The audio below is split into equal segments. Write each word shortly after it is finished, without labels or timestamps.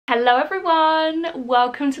Hello everyone,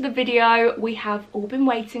 welcome to the video we have all been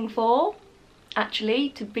waiting for. Actually,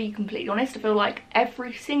 to be completely honest, I feel like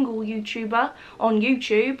every single YouTuber on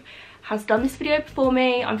YouTube has done this video before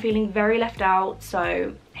me. I'm feeling very left out,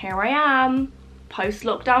 so here I am.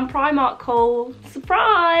 Post-lockdown Primark haul.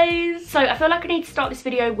 Surprise! So I feel like I need to start this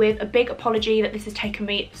video with a big apology that this has taken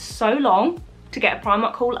me so long to get a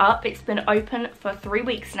Primark haul up. It's been open for 3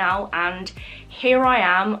 weeks now and here I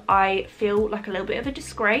am. I feel like a little bit of a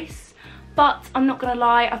disgrace, but I'm not gonna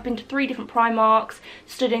lie, I've been to 3 different Primarks,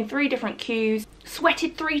 stood in 3 different queues,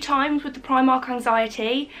 sweated 3 times with the Primark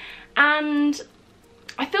anxiety, and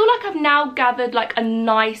I feel like I've now gathered like a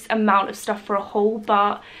nice amount of stuff for a haul,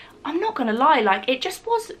 but I'm not gonna lie, like it just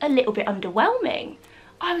was a little bit underwhelming.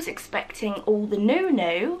 I was expecting all the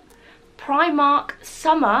new Primark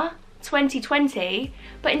summer 2020,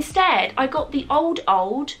 but instead I got the old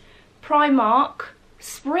Primark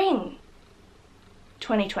spring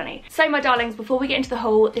 2020. So my darlings, before we get into the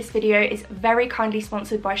haul, this video is very kindly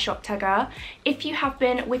sponsored by Shoptagr. If you have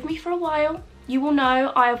been with me for a while, you will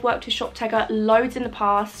know I have worked with Shoptagr loads in the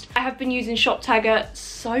past. I have been using Shoptagr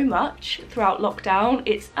so much throughout lockdown,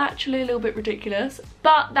 it's actually a little bit ridiculous.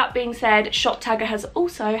 But that being said, Shoptagr has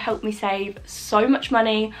also helped me save so much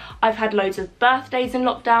money. I've had loads of birthdays in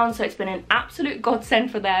lockdown, so it's been an absolute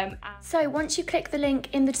godsend for them. So once you click the link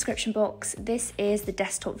in the description box, this is the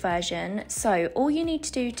desktop version. So all you need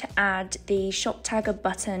to do to add the Shoptagr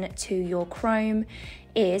button to your Chrome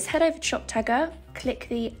is head over to Shoptagr, click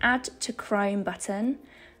the Add to Chrome button,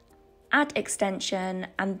 add extension,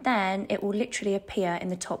 and then it will literally appear in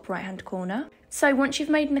the top right hand corner. So once you've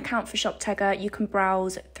made an account for Shoptagr, you can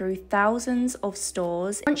browse through thousands of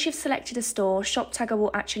stores. Once you've selected a store, Shoptagr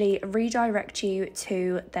will actually redirect you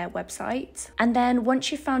to their website. And then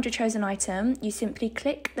once you've found your chosen item, you simply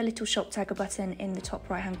click the little Shoptagr button in the top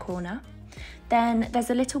right hand corner. Then there's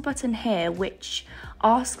a little button here which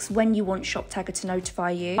asks when you want Shoptagr to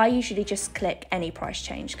notify you. I usually just click any price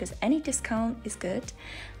change because any discount is good.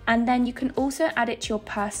 And then you can also add it to your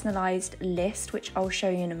personalised list, which I'll show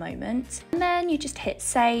you in a moment. And then you just hit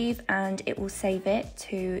save and it will save it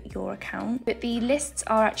to your account. But the lists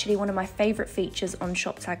are actually one of my favourite features on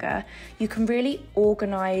Shoptagr. You can really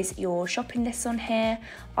organise your shopping lists on here.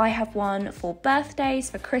 I have one for birthdays,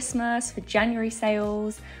 for Christmas, for January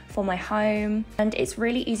sales, for my home. And it's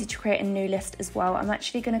really easy to create a new list as well. I'm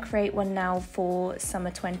actually going to create one now for summer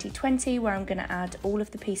 2020 where I'm going to add all of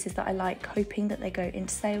the pieces that I like, hoping that they go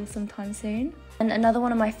into sale sometime soon. And another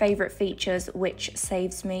one of my favourite features which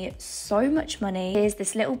saves me so much money is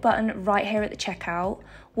this little button right here at the checkout.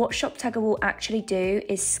 What Shoptagr will actually do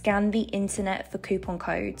is scan the internet for coupon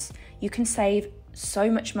codes. You can save so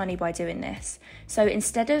much money by doing this. So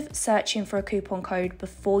instead of searching for a coupon code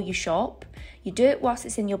before you shop, you do it whilst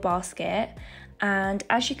it's in your basket. And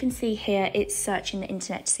as you can see here, it's searching the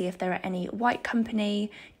internet to see if there are any White Company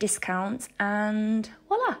discounts, and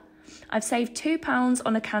voila! I've saved £2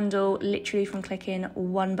 on a candle literally from clicking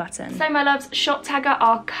one button. So my loves, Shoptagr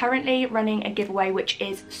are currently running a giveaway which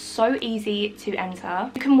is so easy to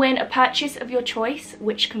enter. You can win a purchase of your choice,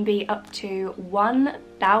 which can be up to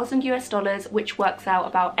 $1,000 US, which works out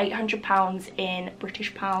about £800 in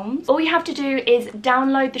British pounds. All you have to do is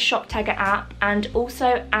download the Shoptagr app and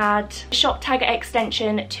also add the Shoptagr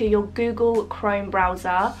extension to your Google Chrome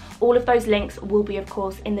browser. All of those links will be, of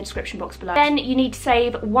course, in the description box below. Then you need to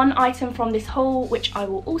save one item from this haul, which I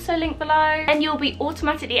will also link below. Then you'll be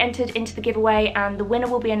automatically entered into the giveaway and the winner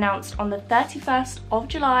will be announced on the 31st of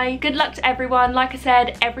July. Good luck to everyone. Like I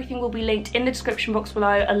said, everything will be linked in the description box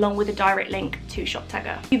below, along with a direct link to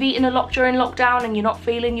Shoptagr. If you've eaten a lot during lockdown and you're not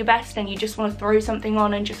feeling your best and you just want to throw something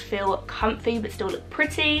on and just feel comfy but still look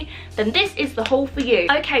pretty, then this is the haul for you.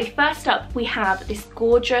 Okay, first up we have this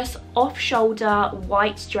gorgeous off-shoulder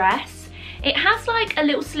white dress. It has like a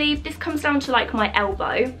little sleeve. This comes down to like my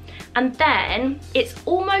elbow, and then it's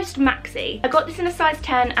almost maxi. I got this in a size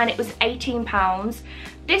 10 and it was £18.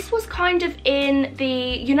 This was kind of in the,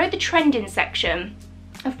 you know, the trending section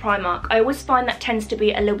of Primark. I always find that tends to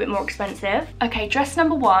be a little bit more expensive. Okay, dress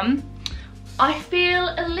number 1. I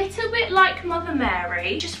feel a little bit like Mother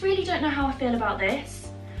Mary. Just really don't know how I feel about this.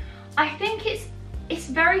 I think it's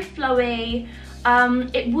very flowy.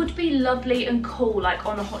 It would be lovely and cool like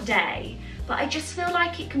on a hot day, but I just feel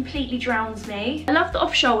like it completely drowns me. I love the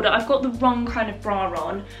off shoulder. I've got the wrong kind of bra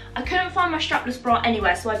on. I couldn't find my strapless bra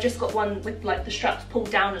anywhere, so I've just got one with like the straps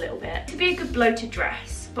pulled down a little bit. To be a good bloated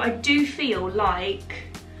dress, but I do feel like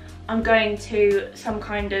I'm going to some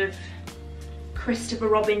kind of Christopher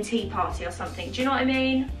Robin tea party or something, do you know what I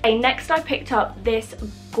mean? Okay, next I picked up this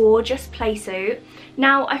gorgeous play suit.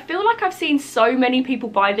 Now I feel like I've seen so many people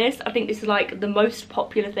buy this. I think this is like the most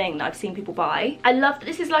popular thing that I've seen people buy. I love that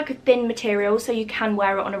this is like a thin material, so you can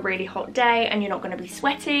wear it on a really hot day and you're not going to be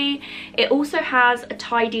sweaty. It also has a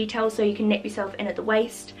tie detail so you can nip yourself in at the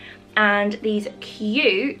waist, and these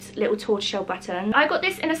cute little tortoiseshell buttons. I got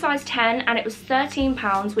this in a size 10 and it was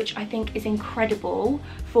 £13, which I think is incredible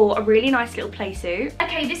for a really nice little play suit.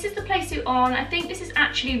 Okay, this is the play suit on. I think this is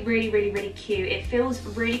actually really cute. It feels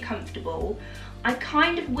really comfortable. I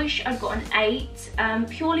kind of wish I'd got an 8,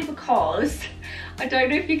 purely because, I don't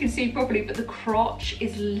know if you can see properly, but the crotch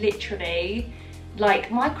is literally, like,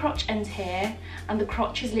 my crotch ends here and the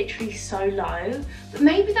crotch is literally so low. But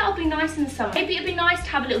maybe that'll be nice in the summer. Maybe it'd be nice to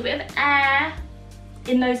have a little bit of air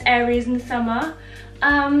in those areas in the summer.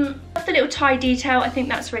 The little tie detail, I think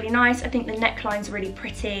that's really nice. I think the neckline's really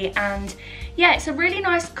pretty, and yeah, it's a really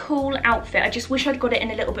nice cool outfit. I just wish I'd got it in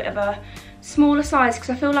a little bit of a smaller size because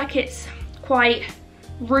I feel like it's quite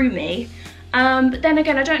roomy. But then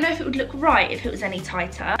again, I don't know if it would look right if it was any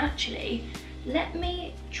tighter. Actually, let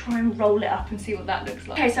me try and roll it up and see what that looks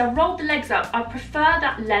like. Okay, so I've rolled the legs up. I prefer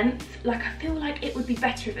that length. Like, I feel like it would be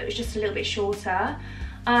better if it was just a little bit shorter.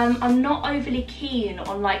 I'm not overly keen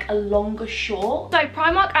on like a longer short. So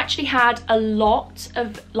Primark actually had a lot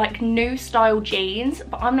of like new style jeans,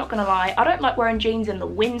 but I'm not gonna lie, I don't like wearing jeans in the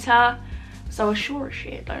winter, so I sure as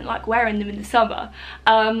shit don't like wearing them in the summer.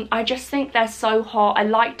 I just think they're so hot. I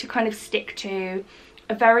like to kind of stick to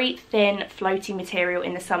a very thin floaty material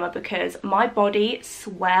in the summer because my body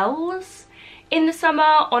swells in the summer.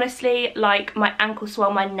 Honestly, like my ankles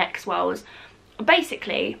swell, my neck swells.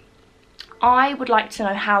 Basically, I would like to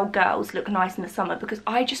know how girls look nice in the summer because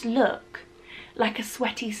I just look like a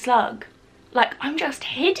sweaty slug. Like, I'm just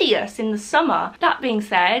hideous in the summer. That being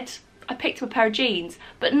said, I picked up a pair of jeans,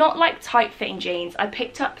 but not like tight fitting jeans. I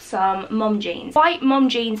picked up some mom jeans. White mom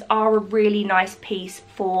jeans are a really nice piece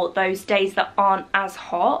for those days that aren't as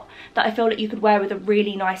hot, that I feel that you could wear with a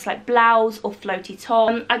really nice like blouse or floaty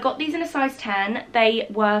top. I got these in a size 10. They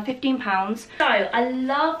were £15. So I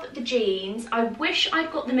love the jeans. I wish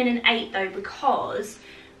I'd got them in an 8 though, because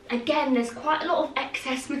again, there's quite a lot of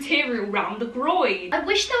excess material around the groin. I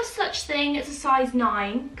wish there was such thing as a size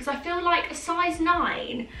 9, because I feel like a size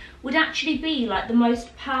 9 would actually be like the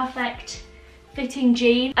most perfect fitting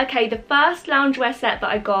jean. Okay, the first loungewear set that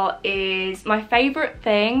I got is my favourite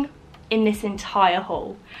thing in this entire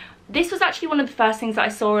haul. This was actually one of the first things that I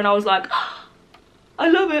saw and I was like, oh, I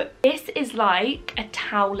love it. This is like a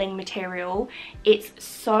toweling material. It's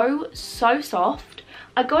so soft.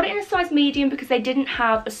 I got it in a size medium because they didn't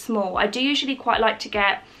have a small. I do usually quite like to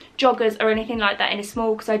get joggers or anything like that in a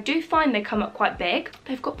small because I do find they come up quite big.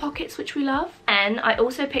 They've got pockets, which we love. And I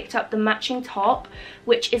also picked up the matching top,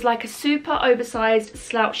 which is like a super oversized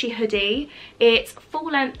slouchy hoodie. It's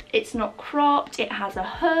full length, it's not cropped, it has a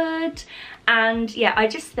hood, and yeah, I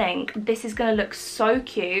just think this is gonna look so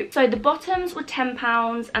cute. So the bottoms were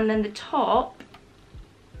 £10 and then the top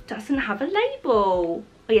doesn't have a label.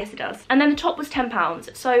 Oh yes, it does. And then the top was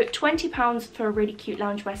 £10. So £20 for a really cute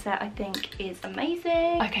loungewear set, I think is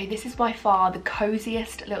amazing. Okay, this is by far the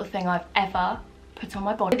coziest little thing I've ever put on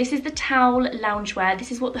my body. This is the towel loungewear.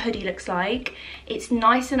 This is what the hoodie looks like. It's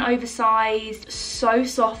nice and oversized, so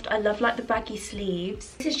soft. I love like the baggy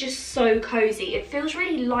sleeves. This is just so cozy. It feels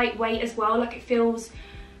really lightweight as well. Like, it feels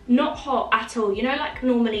not hot at all. You know, like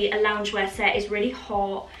normally a loungewear set is really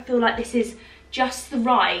hot. I feel like this is just the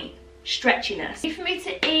right stretchiness. Ready for me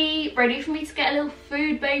to eat, ready for me to get a little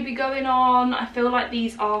food baby going on. I feel like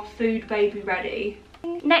these are food baby ready.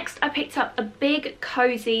 Next, I picked up a big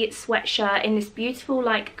cozy sweatshirt in this beautiful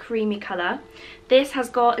like creamy colour. This has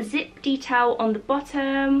got a zip detail on the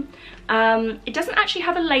bottom. It doesn't actually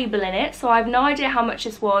have a label in it, so I have no idea how much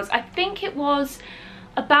this was. I think it was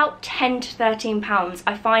about £10 to £13.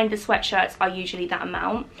 I find the sweatshirts are usually that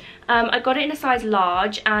amount. I got it in a size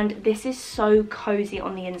large and this is so cozy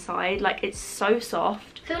on the inside. Like, it's so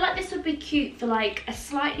soft. I feel like this would be cute for like a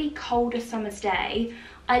slightly colder summer's day.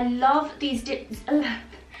 I love these these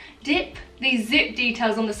zip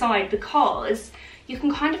details on the side because you can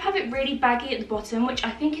kind of have it really baggy at the bottom, which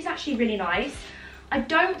I think is actually really nice. I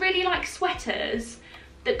don't really like sweaters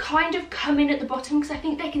that kind of come in at the bottom because I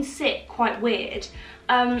think they can sit quite weird.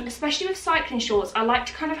 Especially with cycling shorts, I like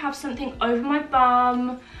to kind of have something over my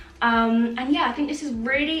bum. And yeah, I think this is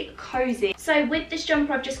really cozy. So with this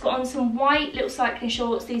jumper, I've just got on some white little cycling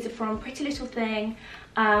shorts. These are from Pretty Little Thing.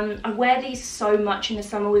 I wear these so much in the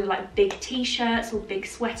summer with like big t-shirts or big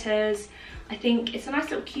sweaters. I think it's a nice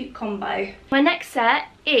little cute combo. My next set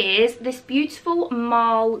is this beautiful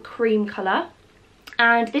marl cream colour.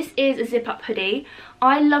 and this is a zip up hoodie.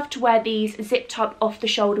 I love to wear these zipped up off the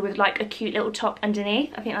shoulder with like a cute little top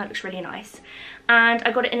underneath. I think that looks really nice. And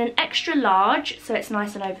I got it in an extra large, so it's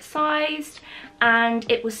nice and oversized, and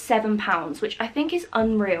it was £7, which I think is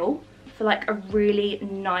unreal for like a really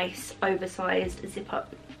nice oversized zip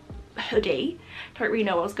up hoodie. Don't really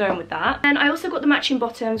know what I was going with that. And I also got the matching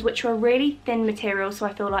bottoms, which are really thin material, so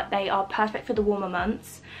I feel like they are perfect for the warmer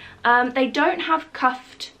months. They don't have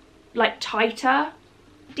cuffed, like tighter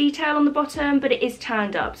detail on the bottom, but it is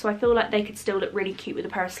turned up, so I feel like they could still look really cute with a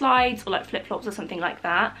pair of slides or like flip-flops or something like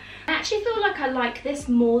that. I actually feel like I like this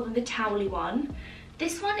more than the towelly one.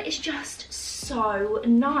 This one is just so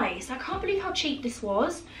nice. I can't believe how cheap this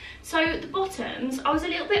was. So the bottoms, I was a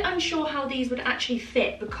little bit unsure how these would actually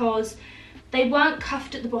fit because they weren't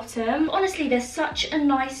cuffed at the bottom. Honestly, they're such a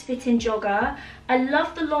nice fitting jogger. I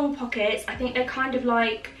love the long pockets. I think they kind of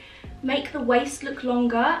like make the waist look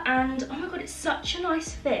longer, and oh my god, it's such a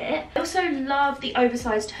nice fit. I also love the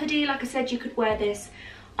oversized hoodie. Like I said, you could wear this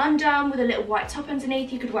undone with a little white top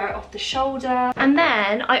underneath. You could wear it off the shoulder. And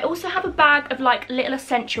then I also have a bag of like little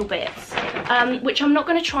essential bits, which I'm not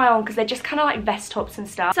going to try on because they're just kind of like vest tops and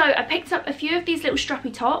stuff. So I picked up a few of these little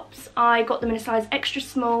strappy tops. I got them in a size extra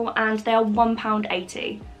small, and they are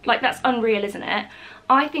 £1.80. Like, that's unreal, isn't it?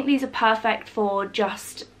 I think these are perfect for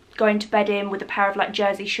just going to bed in with a pair of like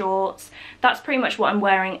jersey shorts. That's pretty much what I'm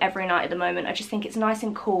wearing every night at the moment. I just think it's nice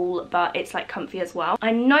and cool, but it's like comfy as well.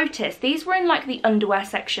 I noticed these were in like the underwear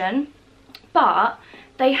section, but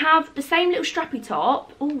they have the same little strappy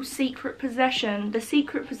top. Oh, Secret Possession, the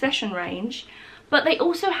Secret Possession range, but they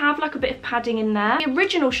also have like a bit of padding in there. The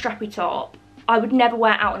original strappy top I would never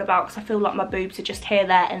wear out and about because I feel like my boobs are just here,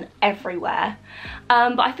 there and everywhere.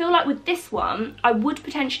 But I feel like with this one, I would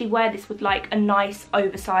potentially wear this with like a nice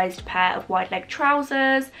oversized pair of wide leg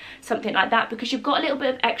trousers, something like that, because you've got a little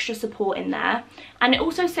bit of extra support in there. And it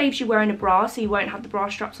also saves you wearing a bra, so you won't have the bra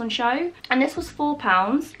straps on show. And this was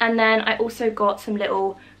 £4. And then I also got some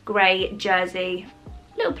little grey jersey,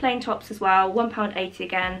 little plain tops as well, £1.80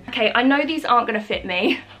 again. Okay, I know these aren't going to fit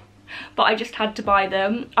me, but I just had to buy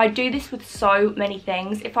them. I do this with so many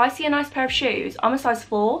things. If I see a nice pair of shoes, I'm a size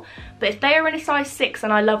 4, but if they are in a size 6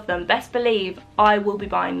 and I love them, best believe I will be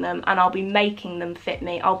buying them and I'll be making them fit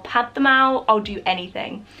me. I'll pad them out, I'll do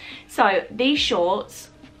anything. So these shorts,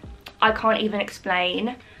 I can't even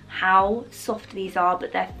explain how soft these are,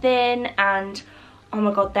 but they're thin and oh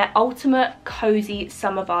my god, they're ultimate cozy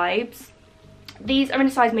summer vibes. These are in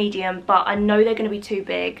a size medium, but I know they're going to be too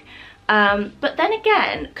big. But then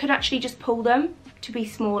again, could actually just pull them to be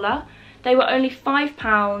smaller. They were only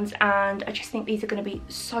 £5 and I just think these are going to be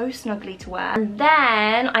so snuggly to wear. And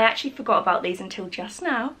then I actually forgot about these until just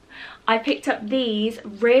now. I picked up these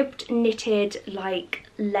ribbed knitted like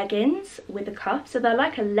leggings with a cuff. So they're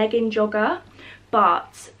like a legging jogger,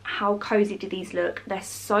 but how cozy do these look? They're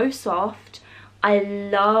so soft. I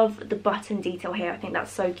love the button detail here. I think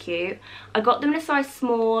that's so cute. I got them in a size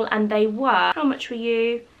small and they were, how much were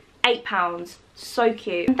you? £8. So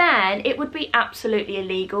cute. And then it would be absolutely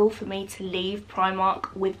illegal for me to leave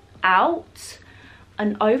Primark without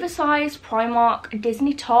an oversized Primark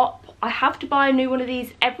Disney top. I have to buy a new one of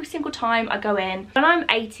these every single time I go in. When I'm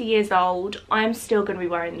 80 years old, I'm still going to be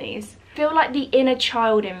wearing these. I feel like the inner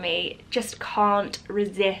child in me just can't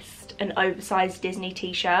resist an oversized Disney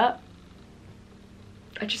t-shirt.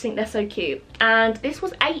 I just think they're so cute. And this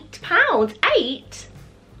was £8. 8?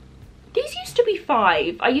 These used to be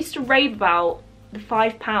 5. I used to rave about the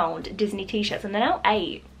 £5 Disney t-shirts and they're now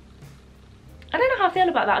 8. I don't know how I feel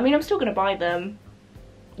about that. I mean, I'm still going to buy them.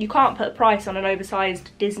 You can't put a price on an oversized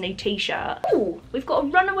Disney t-shirt. Oh, we've got a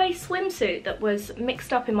runaway swimsuit that was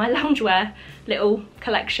mixed up in my loungewear little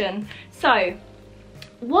collection. So,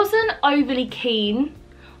 wasn't overly keen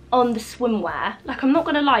on the swimwear. Like, I'm not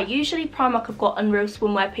going to lie. Usually Primark have got unreal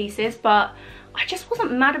swimwear pieces, but I just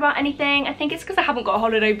wasn't mad about anything. I think it's because I haven't got a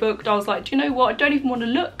holiday booked. I was like, do you know what? I don't even want to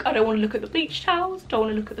look. I don't want to look at the beach towels. Don't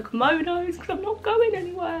want to look at the kimonos because I'm not going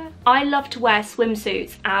anywhere. I love to wear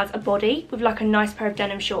swimsuits as a body with like a nice pair of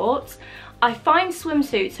denim shorts. I find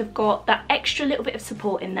swimsuits have got that extra little bit of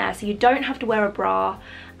support in there, so you don't have to wear a bra.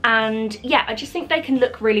 And yeah, I just think they can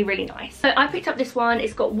look really, really nice. So I picked up this one.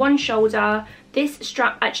 It's got one shoulder. This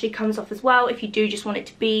strap actually comes off as well if you do just want it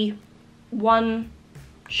to be one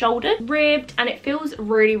shouldered, ribbed, and it feels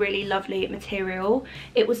really, really lovely material.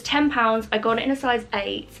 It was £10. I got it in a size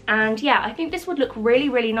 8, and yeah, I think this would look really,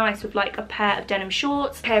 really nice with like a pair of denim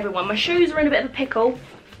shorts. Okay everyone, my shoes are in a bit of a pickle.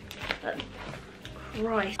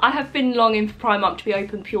 Christ. I have been longing for Primark to be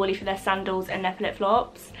open purely for their sandals and their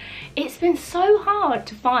flip-flops. It's been so hard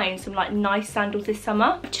to find some like nice sandals this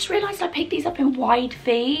summer. I've just realised I picked these up in wide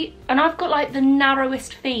feet and I've got like the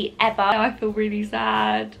narrowest feet ever. I feel really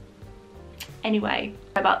sad. Anyway,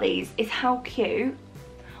 about these is how cute.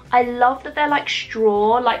 I love that they're like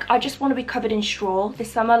straw. Like, I just want to be covered in straw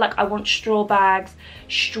this summer. Like, I want straw bags,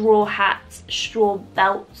 straw hats, straw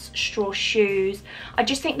belts, straw shoes. I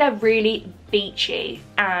just think they're really beachy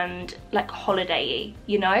and like holiday-y,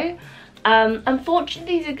 you know?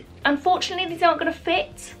 Unfortunately, these aren't going to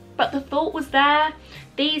fit, but the thought was there.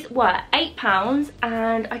 These were £8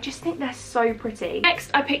 and I just think they're so pretty.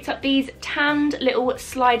 Next, I picked up these tanned little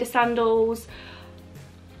slider sandals.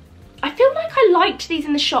 I feel like I liked these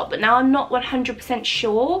in the shop, but now I'm not 100%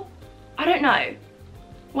 sure. I don't know.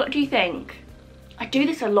 What do you think? I do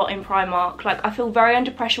this a lot in Primark. Like, I feel very under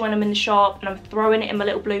pressure when I'm in the shop and I'm throwing it in my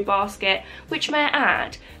little blue basket, which may I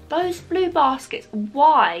add, those blue baskets,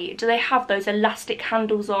 why do they have those elastic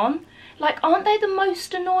handles on? Like, aren't they the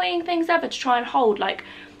most annoying things ever to try and hold? Like,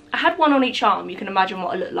 I had one on each arm. You can imagine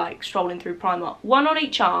what I looked like strolling through Primark. One on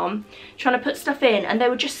each arm, trying to put stuff in, and they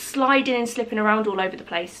were just sliding and slipping around all over the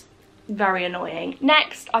place. Very annoying.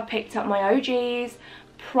 Next, I picked up my OGs.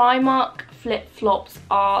 Primark flip-flops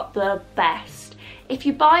are the best. If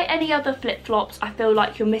you buy any other flip-flops, I feel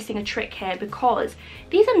like you're missing a trick here because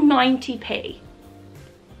these are 90p.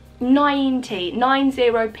 90p,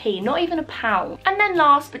 not even £1. And then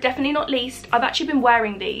last but definitely not least, I've actually been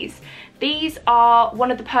wearing these. These are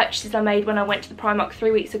one of the purchases I made when I went to the Primark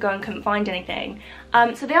 3 weeks ago and couldn't find anything.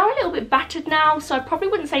 So they are a little bit battered now, so I probably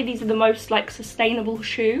wouldn't say these are the most like sustainable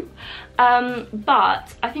shoe.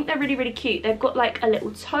 But I think they're really, really cute. They've got like a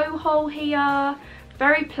little toe hole here,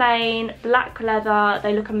 very plain, black leather.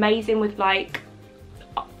 They look amazing with like,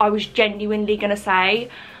 I was genuinely gonna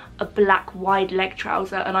say, a black wide leg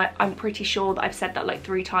trouser, and I'm pretty sure that I've said that like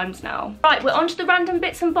 3 times now. Right, we're on to the random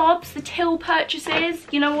bits and bobs, the till purchases,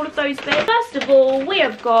 you know, all of those bits. First of all, we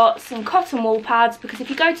have got some cotton wool pads, because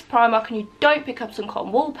if you go to Primark and you don't pick up some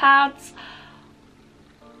cotton wool pads,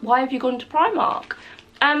 why have you gone to Primark?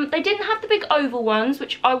 They didn't have the big oval ones,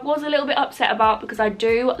 which I was a little bit upset about because I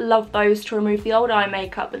do love those to remove the old eye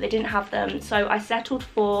makeup, but they didn't have them, so I settled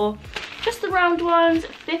for just the round ones,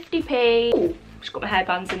 50p. Ooh. Just got my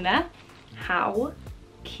hairbands in there. How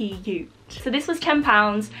cute. So this was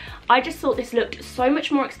 £10. I just thought this looked so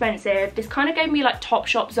much more expensive. This kind of gave me like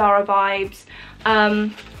Topshop, Zara vibes.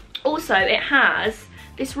 Also, it has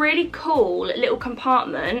this really cool little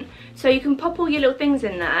compartment, so you can pop all your little things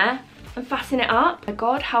in there and fasten it up. Oh my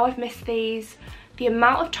god, how I've missed these. The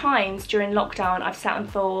amount of times during lockdown I've sat and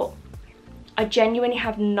thought, I genuinely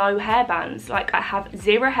have no hairbands. Like, I have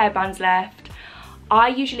 0 hairbands left. I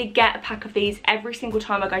usually get a pack of these every single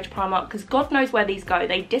time I go to Primark because God knows where these go.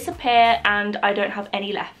 They disappear and I don't have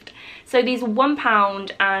any left. So these are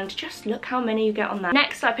 £1 and just look how many you get on that.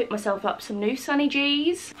 Next, I picked myself up some new Sunny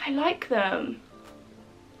G's. I like them.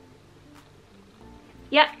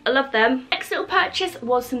 Yep, I love them. Next little purchase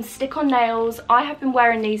was some stick-on nails. I have been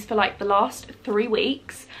wearing these for like the last 3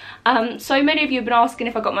 weeks. So many of you have been asking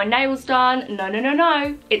if I got my nails done.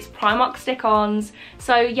 No, it's Primark stick-ons.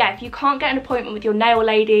 So yeah, if you can't get an appointment with your nail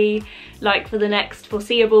lady like for the next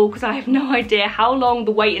foreseeable, because I have no idea how long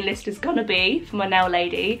the waiting list is gonna be for my nail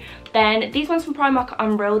lady, then these ones from Primark are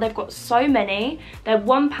unreal. They've got so many. They're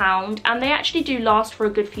 £1 and they actually do last for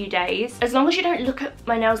a good few days, as long as you don't look at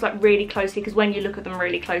my nails like really closely, because when you look at them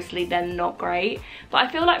really closely they're not great. But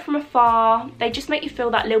I feel like from afar they just make you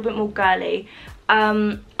feel that little bit more girly.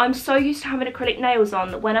 I'm so used to having acrylic nails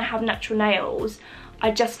on that when I have natural nails,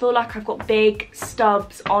 I just feel like I've got big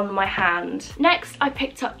stubs on my hand. Next, I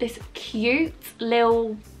picked up this cute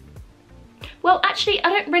little... Well, actually, I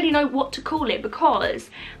don't really know what to call it, because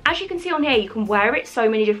as you can see on here, you can wear it so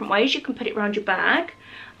many different ways. You can put it around your bag.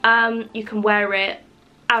 You can wear it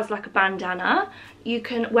as like a bandana. You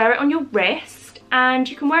can wear it on your wrist. And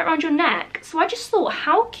you can wear it around your neck. So I just thought,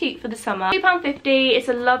 how cute for the summer. £2.50, it's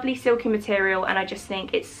a lovely silky material and I just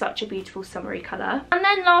think it's such a beautiful summery colour. And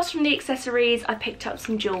then last from the accessories, I picked up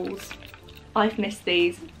some jewels. I've missed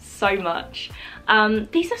these so much.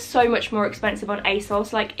 These are so much more expensive on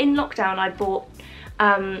ASOS. Like in lockdown, I bought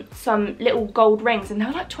some little gold rings and they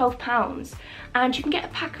were like £12. And you can get a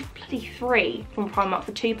pack of bloody 3 from Primark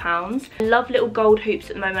for £2. I love little gold hoops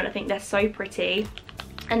at the moment. I think they're so pretty.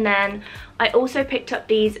 And then I also picked up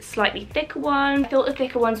these slightly thicker ones. I thought the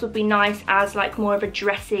thicker ones would be nice as like more of a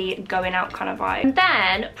dressy going out kind of vibe. And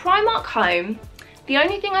then Primark Home, the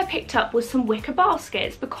only thing I picked up was some wicker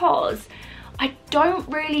baskets, because I don't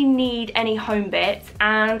really need any home bits,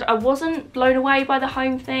 and I wasn't blown away by the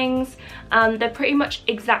home things. They're pretty much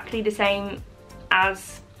exactly the same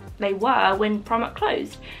as they were when Primark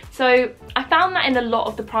closed. So I found that in a lot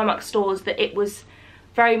of the Primark stores that it was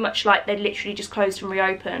very much like they literally just closed and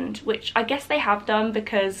reopened, which I guess they have done,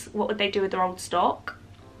 because what would they do with their old stock?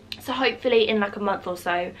 So hopefully in like a month or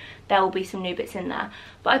so there will be some new bits in there.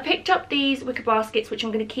 But I picked up these wicker baskets, which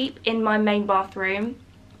I'm going to keep in my main bathroom,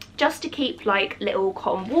 just to keep like little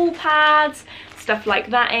cotton wall pads, stuff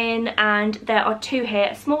like that in. And there are two here,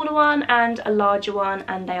 a smaller one and a larger one,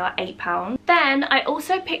 and they are £8. Then I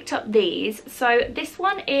also picked up these. So this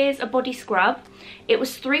one is a body scrub. It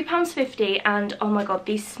was £3.50, and oh my god,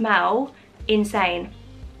 these smell insane.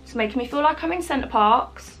 It's making me feel like I'm in Centre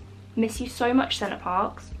Parks. Miss you so much, Centre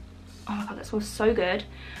Parks. Oh my god, that smells so good.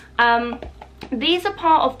 These are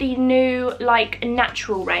part of the new like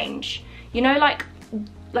natural range, you know, like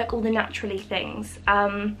all the naturally things.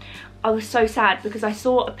 I was so sad because I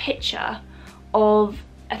saw a picture of,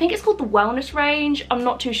 I think it's called the wellness range, I'm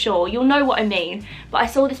not too sure, you'll know what I mean, but I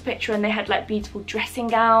saw this picture and they had like beautiful dressing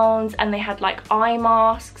gowns and they had like eye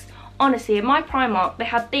masks. Honestly, in my Primark they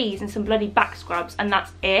had these and some bloody back scrubs, and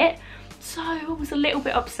that's it. So I was a little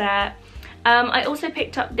bit upset. I also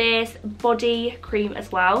picked up this body cream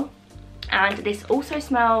as well, and this also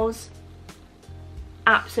smells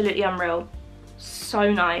absolutely unreal.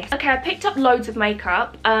 So nice. Okay, I picked up loads of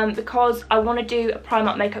makeup because I want to do a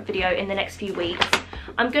Primark makeup video in the next few weeks.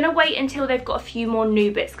 I'm going to wait until they've got a few more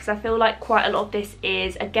new bits, because I feel like quite a lot of this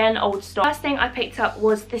is, again, old stock. First thing I picked up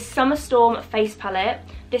was this Summer Storm face palette.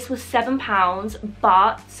 This was £7,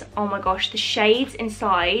 but oh my gosh, the shades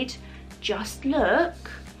inside just look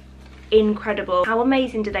incredible. How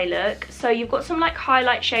amazing do they look? So you've got some like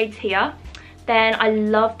highlight shades here. Then I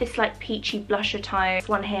love this like peachy blusher tone. This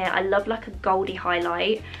one here, I love like a goldy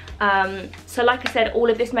highlight. So like I said, all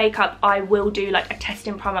of this makeup I will do like a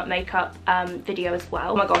testing Primark makeup video as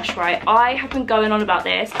well. Oh my gosh, right, I have been going on about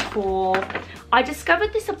this for, I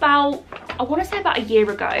discovered this about, I want to say about a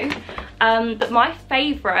year ago, but my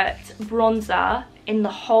favourite bronzer in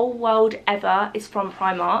the whole world ever is from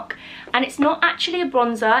Primark, and it's not actually a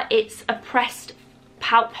bronzer, it's a pressed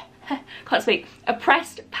a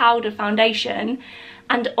pressed powder foundation,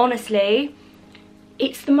 and honestly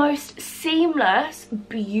it's the most seamless,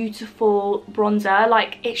 beautiful bronzer.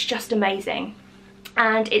 Like, it's just amazing.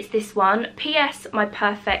 And it's this one, PS My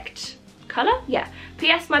Perfect Colour, yeah,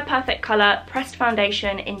 PS My Perfect Colour pressed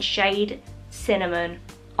foundation in shade Cinnamon.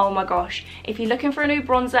 Oh my gosh, if you're looking for a new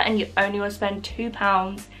bronzer and you only want to spend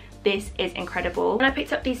 £2, this is incredible. And I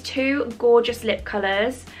picked up these two gorgeous lip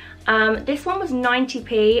colours. This one was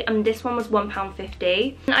 90p and this one was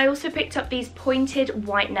 £1.50. And I also picked up these pointed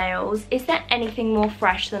white nails. Is there anything more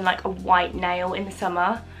fresh than like a white nail in the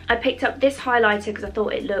summer? I picked up this highlighter because I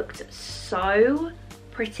thought it looked so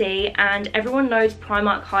pretty, and everyone knows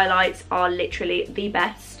Primark highlights are literally the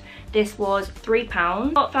best. This was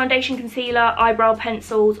 £3. Got foundation, concealer, eyebrow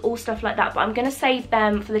pencils, all stuff like that, but I'm going to save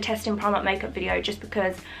them for the testing Primark makeup video just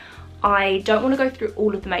because I don't want to go through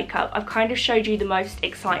all of the makeup. I've kind of showed you the most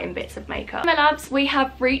exciting bits of makeup. My loves, we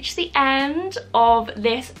have reached the end of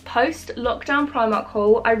this post-lockdown Primark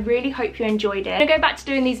haul. I really hope you enjoyed it. I'm going to go back to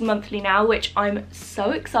doing these monthly now, which I'm so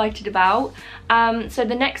excited about. So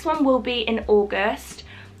the next one will be in August.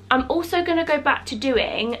 I'm also going to go back to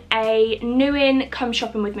doing a new in come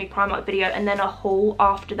shopping with me Primark video and then a haul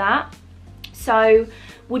after that. So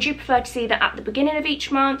would you prefer to see that at the beginning of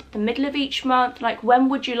each month, the middle of each month? Like, when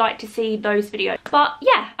would you like to see those videos? But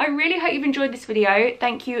yeah, I really hope you've enjoyed this video.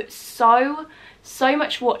 Thank you so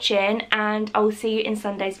much for watching, and I will see you in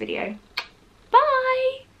Sunday's video.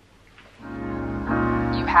 Bye!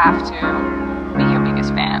 You have to be your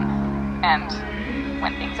biggest fan. And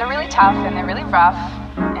when things are really tough and they're really rough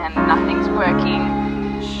and nothing's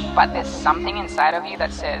working, but there's something inside of you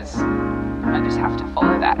that says, I just have to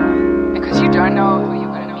follow that. Because you don't know who